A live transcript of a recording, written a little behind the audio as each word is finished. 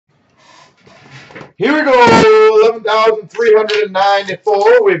Here we go,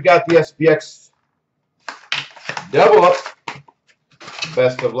 11,394. We've got the SPX double up.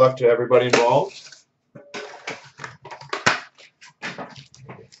 Best of luck to everybody involved.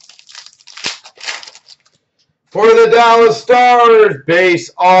 For the Dallas Stars, base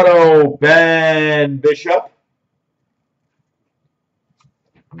auto, Ben Bishop.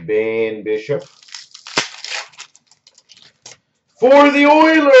 Ben Bishop. For the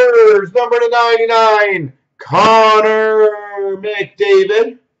Oilers, number to 99, Connor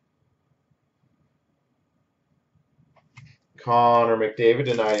McDavid. Connor McDavid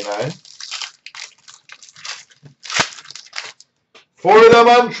to 99. For the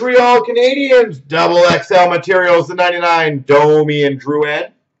Montreal Canadiens, double XL materials to 99, Domi and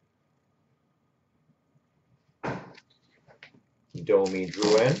Drouin. Domi,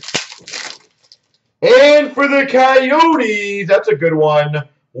 Drouin. And for the Coyotes, that's a good one,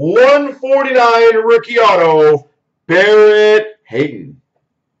 149 rookie auto, Barrett Hayton.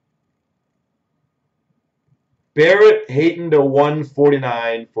 Barrett Hayton to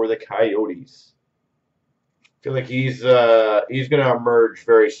 149 for the Coyotes. I feel like he's going to emerge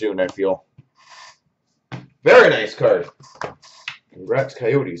very soon, I feel. Very nice card. Congrats,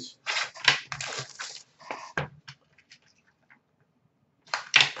 Coyotes.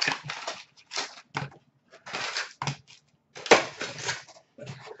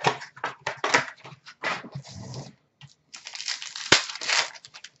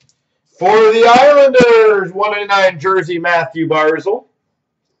 For the Islanders, 199 jersey, Matthew Barzal.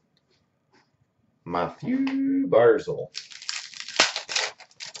 Matthew Barzal.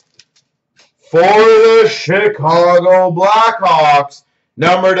 For the Chicago Blackhawks,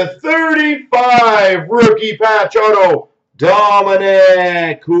 number to 35, rookie patch auto,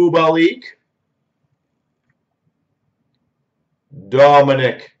 Dominic Kubalik.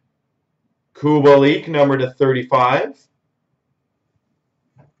 Dominic Kubalik, number to 35.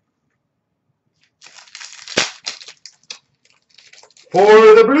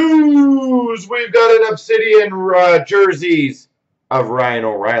 For the Blues, we've got an Obsidian jerseys of Ryan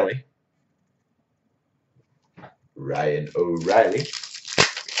O'Reilly. Ryan O'Reilly.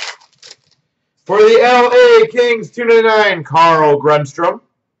 For the LA Kings, 299, Carl Grundstrom. I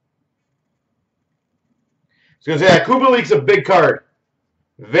was going to say, Kubalik's a big card.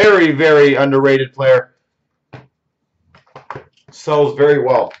 Very, very underrated player. Sells very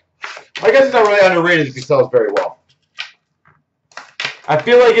well. I guess it's not really underrated if he sells very well. I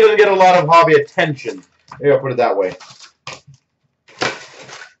feel like he doesn't get a lot of hobby attention. Maybe I'll put it that way.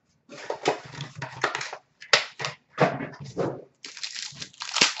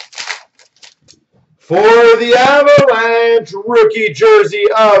 For the Avalanche, rookie jersey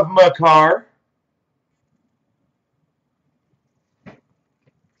of Makar.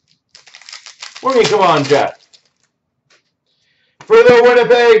 Come on, Jeff. For the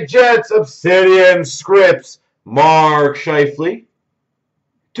Winnipeg Jets, Obsidian scripts, Mark Scheifele.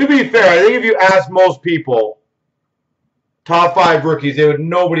 To be fair, I think if you ask most people, top 5 rookies,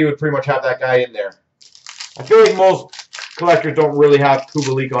 nobody would pretty much have that guy in there. I feel like most collectors don't really have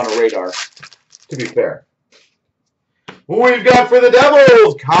Kubalik on a radar, to be fair. Who we've got for the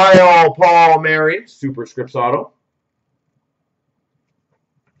Devils, Kyle Palmieri, Superscripts auto.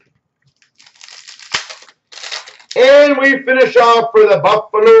 And we finish off for the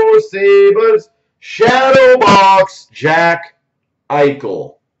Buffalo Sabres, Shadow Box, Jack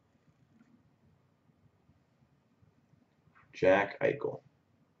Eichel. Jack Eichel.